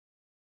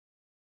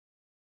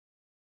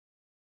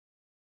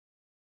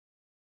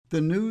The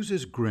news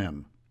is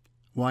grim.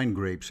 Wine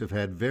grapes have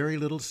had very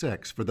little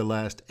sex for the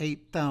last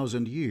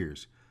 8,000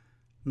 years.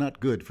 Not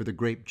good for the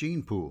grape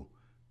gene pool,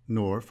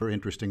 nor for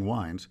interesting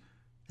wines,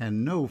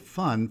 and no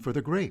fun for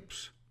the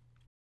grapes.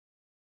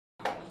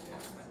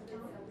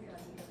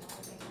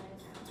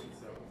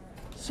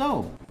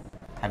 So,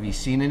 have you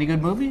seen any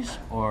good movies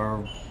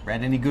or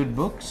read any good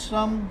books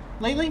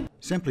lately?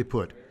 Simply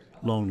put,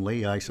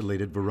 lonely,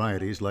 isolated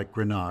varieties like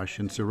Grenache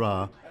and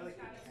Syrah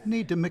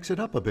need to mix it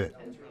up a bit.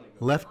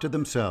 Left to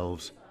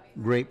themselves,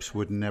 grapes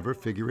would never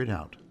figure it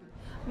out.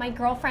 My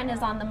girlfriend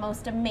is on the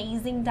most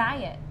amazing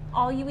diet.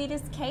 All you eat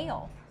is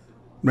kale.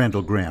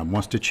 Randall Grahm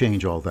wants to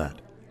change all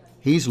that.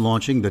 He's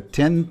launching the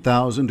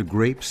 10,000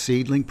 Grape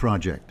Seedling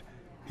Project.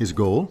 His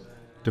goal?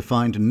 To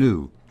find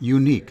new,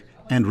 unique,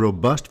 and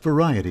robust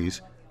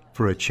varieties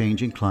for a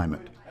changing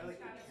climate.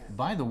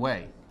 By the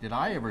way, did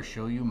I ever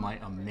show you my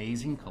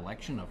amazing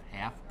collection of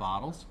half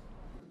bottles?